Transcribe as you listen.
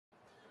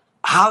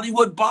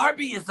Hollywood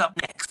Barbie is up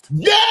next.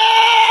 Yeah!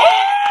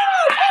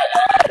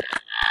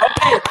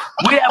 Okay,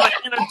 we have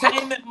an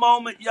entertainment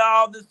moment,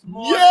 y'all, this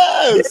morning.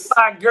 Yes! This is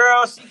our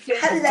girl. She came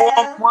Hello.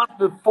 perform once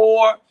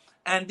before,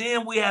 and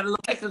then we had a little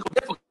technical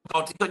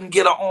difficulty. Couldn't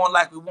get her on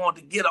like we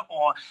wanted to get her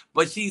on,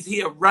 but she's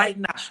here right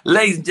now.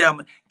 Ladies and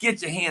gentlemen,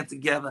 get your hands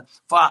together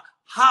for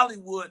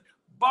Hollywood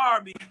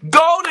Barbie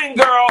Golden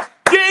Girl,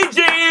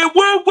 Gigi.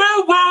 Woo,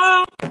 woo,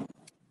 woo.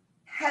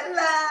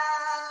 Hello.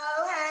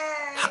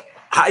 Hey.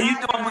 How you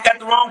Hi, doing? We guys. got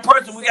the wrong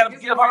person. We got to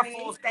Good give her morning.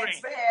 full screen. Thanks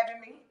for having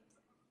me.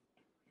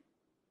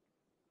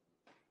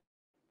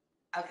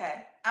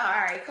 Okay. All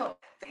right, cool.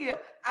 Thank you.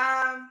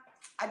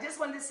 I just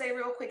wanted to say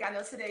real quick, I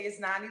know today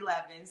is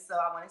 9/11, so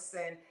I want to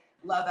send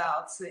love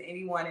out to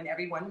anyone and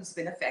everyone who's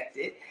been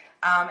affected.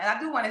 And I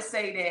do want to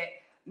say that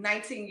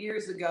 19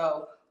 years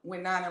ago,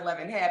 when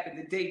 9/11 happened,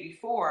 the day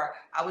before,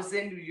 I was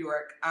in New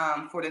York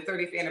for the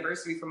 30th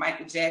anniversary for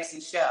Michael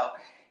Jackson's show.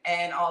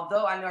 And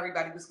although I know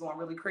everybody was going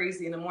really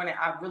crazy in the morning,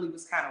 I really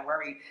was kind of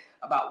worried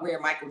about where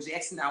Michael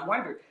Jackson, I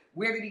wondered,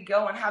 where did he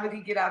go and how did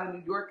he get out of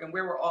New York and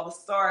where were all the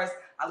stars?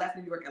 I left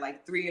New York at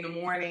like 3 in the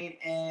morning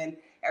and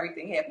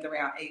everything happened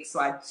around 8. So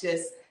I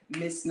just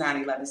missed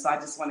 9/11. So I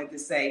just wanted to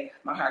say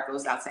my heart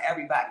goes out to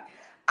everybody.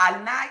 I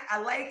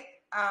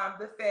like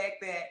the fact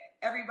that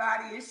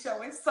everybody is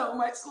showing so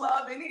much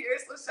love in here.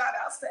 So shout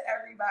outs to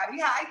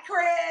everybody. Hi,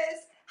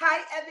 Chris.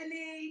 Hi,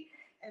 Ebony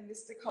and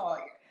Mr.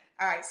 Colyar.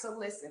 All right, so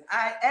listen,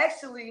 I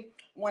actually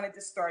wanted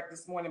to start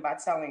this morning by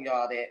telling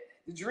y'all that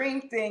the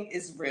dream thing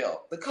is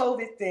real. The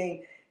COVID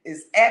thing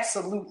is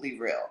absolutely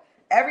real.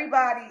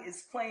 Everybody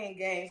is playing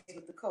games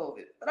with the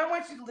COVID, but I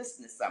want you to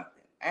listen to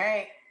something, all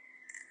right?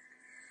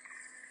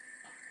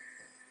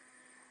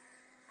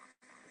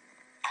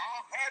 I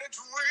had a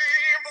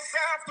dream this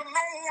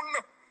afternoon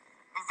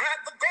that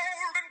the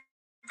Golden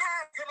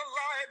Girl's gonna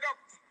light up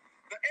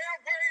the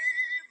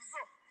airwaves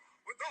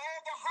with all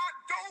the hot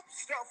dope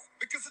stuff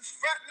because it's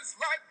fatness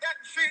like that.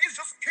 She's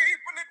just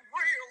keeping it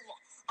real.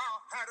 I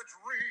had a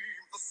dream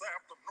this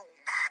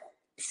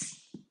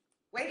afternoon.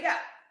 Wake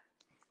up.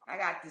 I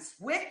got this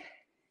whip,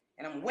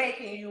 and I'm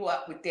waking you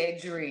up with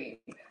that dream.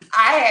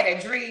 I had a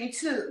dream,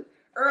 too,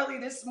 early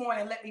this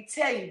morning. Let me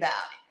tell you about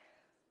it.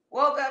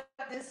 Woke up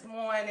this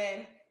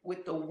morning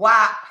with the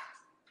WAP.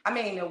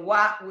 The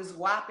WAP was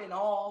whopping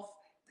off.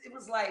 It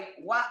was like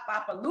wop,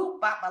 bop, a loop,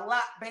 bop, a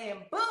lop,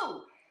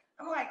 bamboo.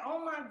 I'm like, oh,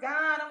 my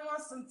God, I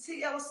want some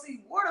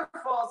TLC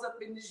waterfalls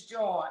up in this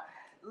joint.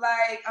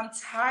 Like, I'm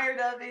tired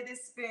of it.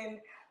 It's been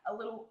a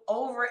little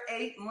over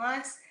 8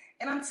 months,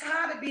 and I'm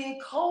tired of being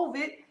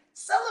COVID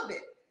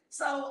celibate.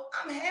 So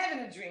I'm having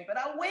a dream, but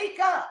I wake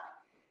up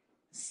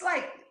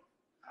slightly.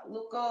 I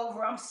look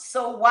over, I'm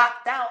so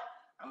whopped out.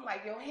 I'm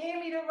like, yo,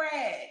 hand me the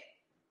rag.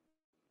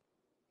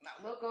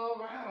 I look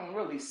over, I don't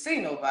really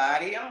see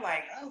nobody. I'm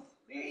like, oh,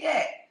 where you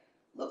at?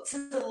 Look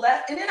to the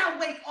left, and then I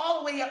wake all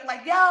the way up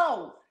like,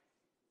 yo,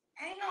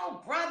 ain't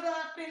no brother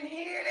up in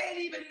here. There ain't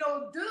even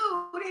no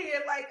dude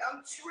here. Like,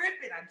 I'm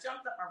tripping. I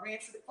jumped up, I ran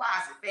to the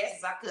closet fast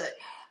as I could.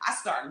 I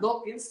started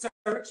looking,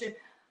 searching.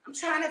 I'm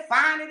trying to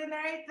find it and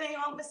everything.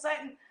 All of a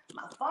sudden,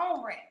 my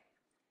phone rang.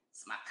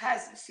 It's my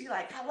cousin. She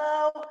like,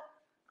 hello?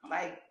 I'm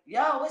like,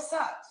 yo, what's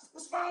up?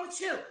 What's wrong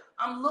with you?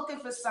 I'm looking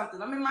for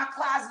something. I'm in my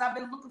closet. I've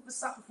been looking for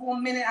something for a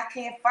minute. I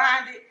can't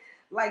find it.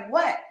 Like,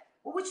 what?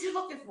 Well, what you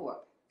looking for?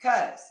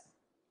 Cuz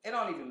it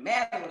don't even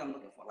matter what I'm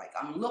looking for. Like,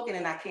 I'm looking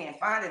and I can't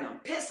find it. And I'm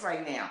pissed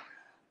right now.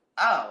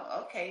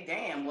 Oh, okay,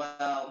 damn.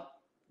 Well,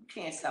 you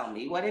can't tell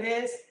me what it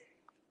is.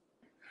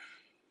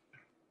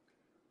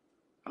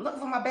 I'm looking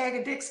for my bag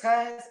of dicks,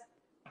 cuz.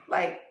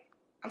 Like,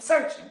 I'm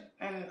searching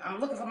and I'm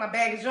looking for my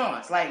bag of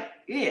joints. Like,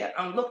 yeah,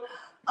 I'm looking.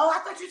 Oh, I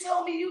thought you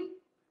told me you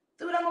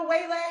threw them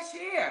away last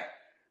year.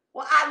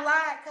 Well, I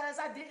lied because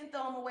I didn't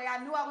throw them away. I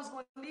knew I was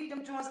going to need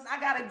them joints and I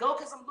got to go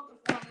because I'm looking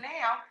for them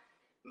now.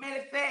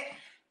 Matter of fact,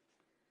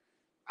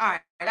 all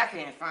right, I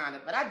can't find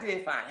it, but I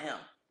did find him.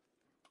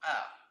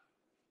 Oh,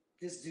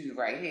 this dude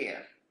right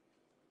here.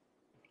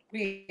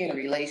 We in a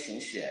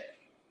relationship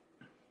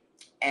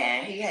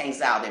and he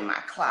hangs out in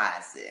my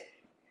closet.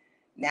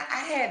 Now, I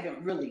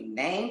haven't really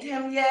named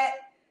him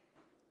yet,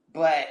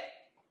 but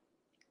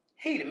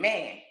he the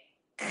man.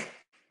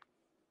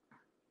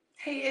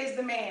 He is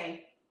the man.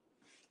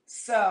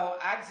 So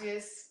I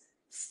just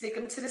stick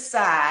him to the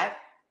side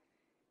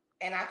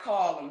and I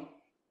call him,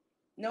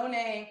 no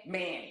name,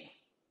 Manny.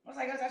 I was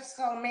like, I just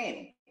call him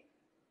Manny.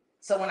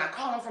 So when I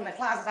call him from the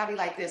closet, I'll be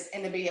like this,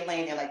 in the bed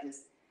laying there like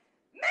this.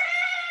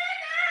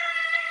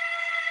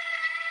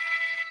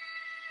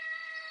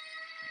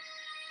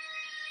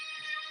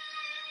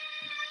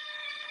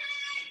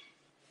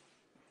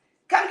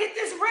 Come get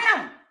this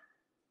rim.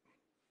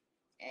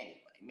 Anyway,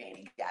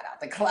 Manny got out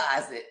the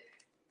closet.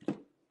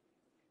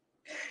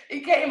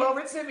 He came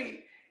over to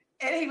me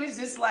and he was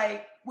just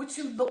like, what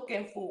you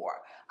looking for?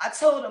 I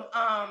told him,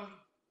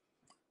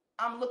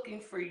 I'm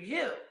looking for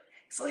you.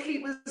 So he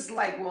was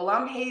like, well,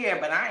 I'm here,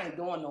 but I ain't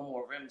doing no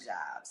more rim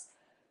jobs.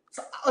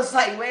 So I was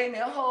like, wait a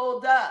minute,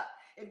 hold up.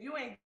 If you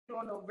ain't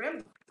doing no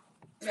rim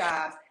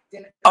jobs,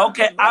 then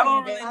okay, I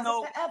don't really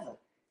know. Forever.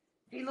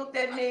 He looked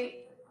at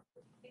me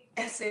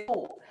and said,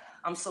 oh,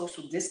 I'm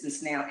social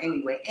distance now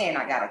anyway, and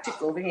I got a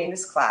chick over here in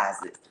this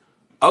closet.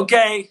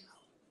 Okay,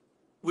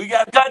 we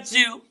got to cut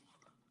you.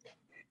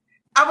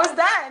 I was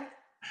done.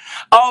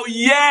 Oh,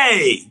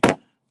 yay.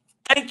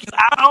 Thank you.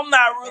 I'm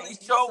not really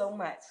Thank you sure. so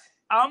much.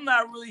 I'm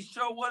not really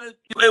sure what it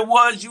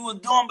was you were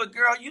doing, but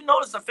girl, you know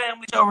it's a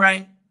family show,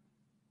 right?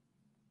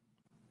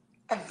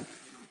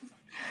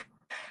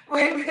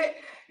 Wait a minute.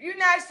 You're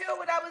not sure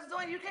what I was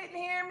doing? You couldn't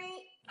hear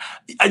me?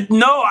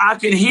 No, I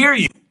can hear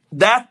you.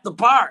 That's the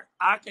part.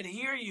 I can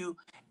hear you.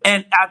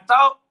 And I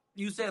thought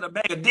you said a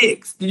bag of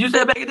dicks. Did you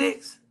say a bag of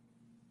dicks?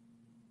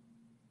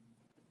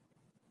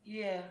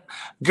 Yeah.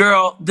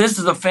 Girl, this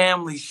is a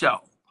family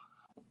show.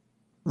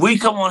 We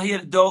come on here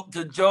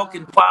to joke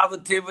and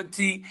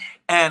positivity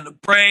and to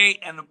pray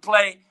and to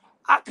play.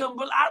 I couldn't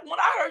believe when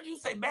I heard you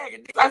say bag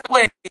of dicks, I said,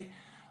 wait,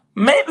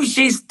 maybe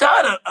she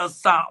stuttered or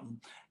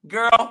something.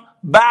 Girl,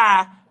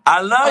 bye.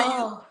 I love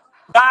you.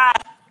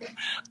 Bye.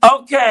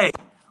 Okay.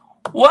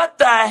 What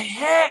the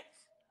heck?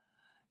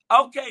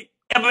 Okay,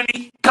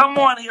 Ebony, come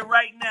on here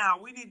right now.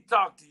 We need to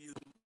talk to you.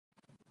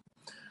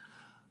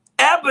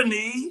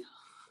 Ebony,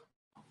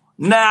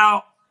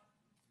 now,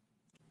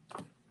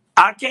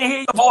 I can't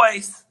hear your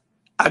voice.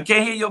 I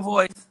can't hear your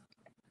voice.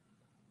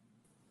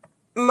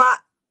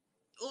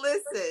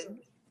 Listen,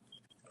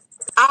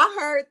 I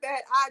heard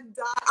that.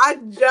 I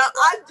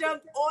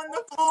jumped on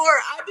the floor.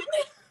 I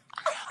didn't.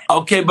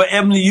 Okay, but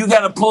Ebony, you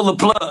got to pull the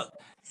plug.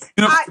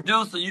 You're the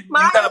producer. You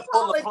got to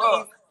pull the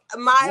plug.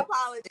 My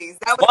apologies.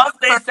 That was Once the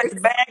they first. say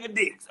bag of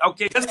dicks,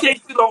 okay, just in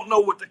case you don't know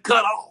what the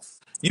cut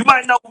off. You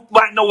might know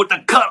what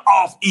the cut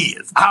off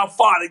is, how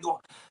far they go.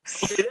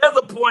 Okay, there's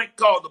a point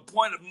called the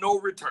point of no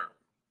return.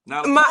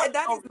 Now,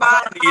 That is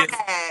my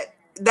bad.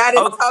 That is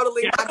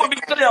totally my bad. Let me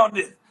be bad. clear on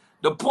this.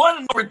 The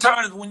point of no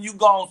return is when you've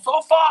gone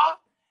so far,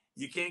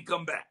 you can't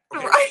come back.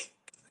 Okay? Right.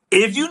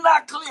 If you're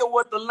not clear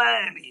what the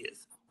line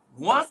is,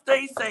 once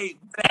they say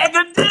bag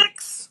of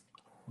dicks,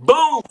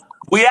 boom,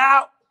 we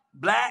out,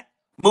 black,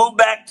 move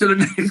back to the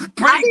next.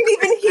 I didn't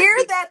even hear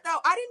that though.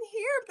 I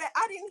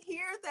didn't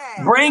hear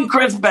that. Bring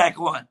Chris back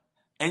on,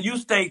 and you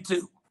stay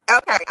too.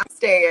 Okay, I'm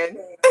staying.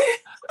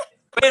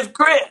 Where's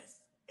Chris?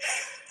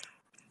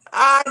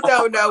 I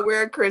don't know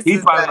where Chris He's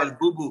is probably at. like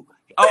boo boo.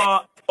 He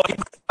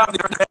probably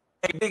heard that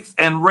bag of dicks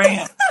and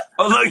ran.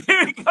 Oh look,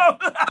 here he comes.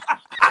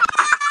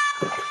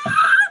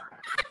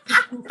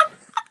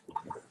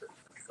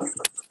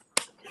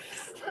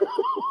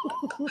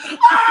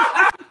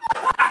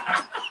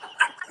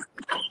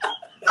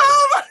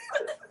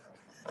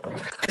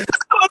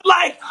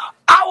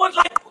 I was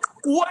like,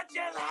 what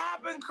just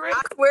happened, Chris?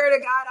 I swear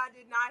to God, I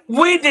did not hear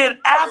We did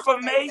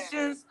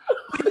affirmations,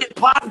 we did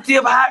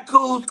positive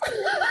haikus,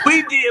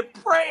 we did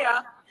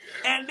prayer,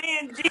 and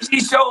then Gigi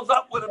shows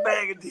up with a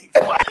bag of dicks.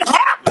 What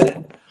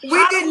happened?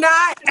 We did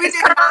not.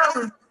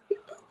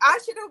 I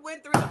should have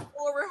went through the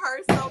full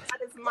rehearsal.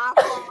 That is my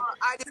fault.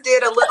 I just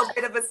did a little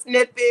bit of a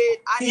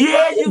snippet.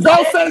 You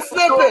don't say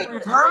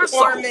snippet.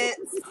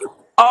 Performance.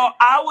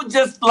 I would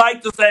just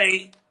like to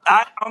say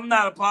I'm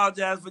not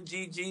apologizing for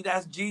Gigi.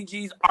 That's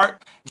Gigi's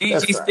art.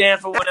 Gigi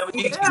stands for whatever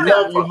Gigi stands for.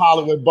 Love you,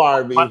 Hollywood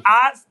Barbie. But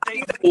I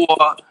stay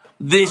for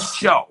this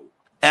show,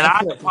 and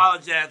I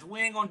apologize.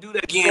 We ain't gonna do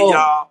that again,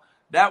 y'all.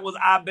 That was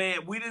our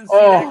bad. We didn't see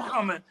that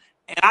coming.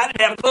 And I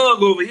didn't have a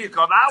plug over here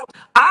because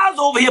I was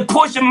over here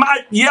pushing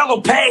my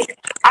yellow pad.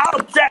 I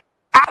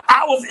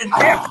was in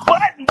that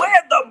button.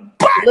 Where's the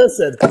button?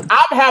 Listen,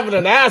 I'm having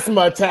an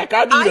asthma attack.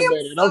 I need a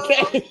minute,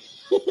 okay?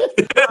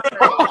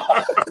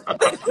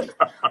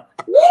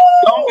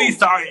 Don't be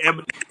sorry,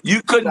 Ebony.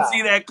 You couldn't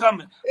see that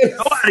coming.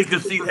 Nobody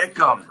could see that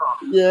coming.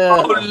 Yeah.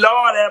 Oh,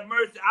 Lord have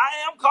mercy.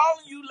 I am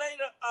calling you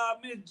later,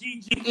 Miss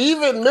Gigi.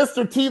 Even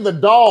Mr. T the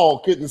doll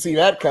couldn't see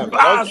that coming.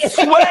 I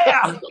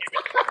swear.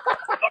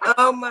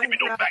 Oh my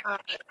God.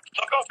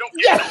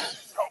 Yeah.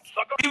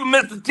 Even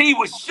Mr. T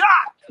was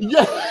shocked.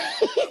 Yeah.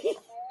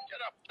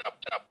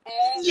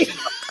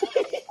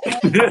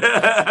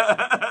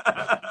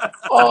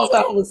 Oh,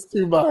 that was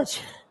too much.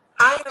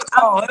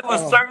 It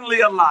was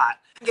certainly a lot.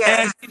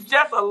 Yeah. And she's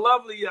just a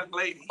lovely young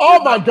lady.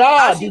 Oh my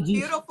God. She's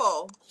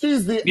beautiful.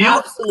 She's the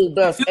absolute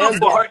best.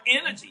 Beautiful. Her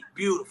energy,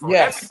 beautiful.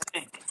 Yes.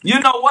 Everything. You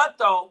know what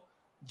though?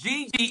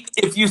 Gigi,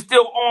 if you're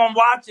still on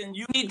watching,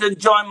 you need to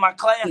join my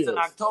class in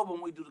October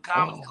when we do the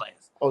comedy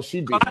class. Oh, she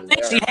beat I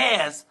think she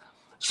has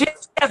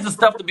the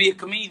stuff to be a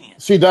comedian.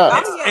 She does.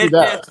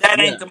 That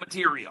ain't the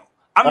material.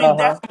 I mean,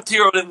 that's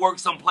material that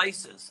works some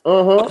places.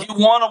 But you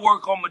want to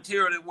work on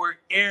material that works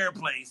every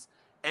place,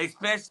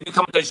 especially if you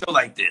come to a show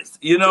like this.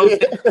 You know?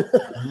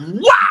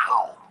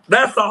 Wow!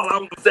 That's all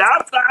I'm gonna say. I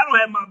don't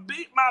have my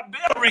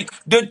bell ring.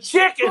 The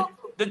chicken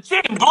blushed. The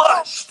chicken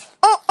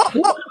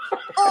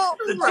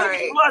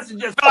blushed and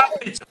just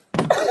stopped it.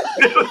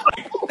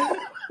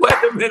 Wait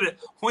a minute.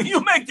 When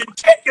you make the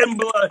chicken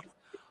blush,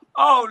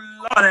 oh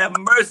Lord have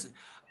mercy.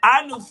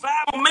 I knew 5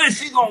 more minutes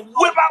she's gonna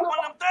whip out one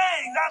of them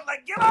things. I was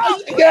like, get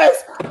off.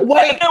 Yes.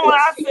 Wait. And then when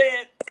I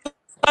said,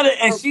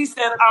 and she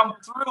said, I'm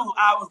through,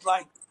 I was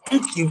like,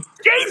 thank you,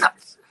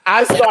 Jesus.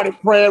 I started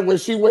praying when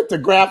she went to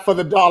grab for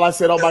the doll. I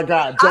said, "Oh my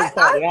God, Joe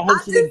caught it. I hope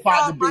I she just didn't find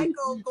saw the D.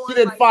 Michael She going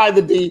didn't like, find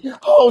the D.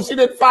 Oh, she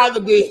didn't find the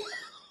D."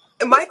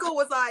 and Michael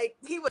was like,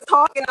 he was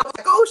talking. I was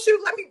like, oh shoot,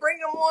 let me bring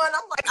him on.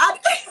 I'm like,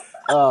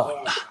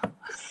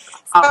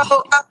 so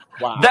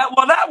Wow.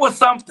 That was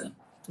something.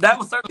 That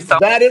was certainly something.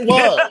 That it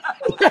was.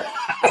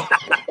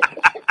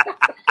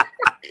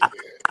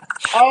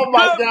 Oh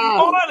my Good God.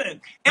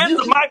 morning. It's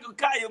the You, Michael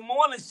Colyar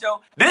Morning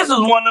Show. This is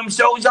one of them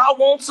shows y'all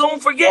won't soon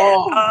forget.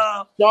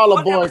 y'all are What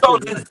born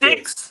episode is to it? this.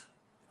 6?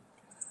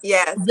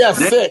 yes, Yes,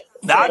 This, six.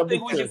 I Number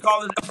think we should 6.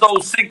 call this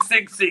episode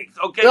 666.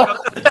 Okay? Oh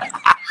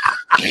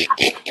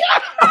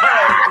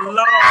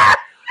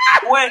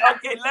Lord. Wait.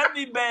 Okay. Let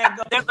me back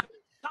up.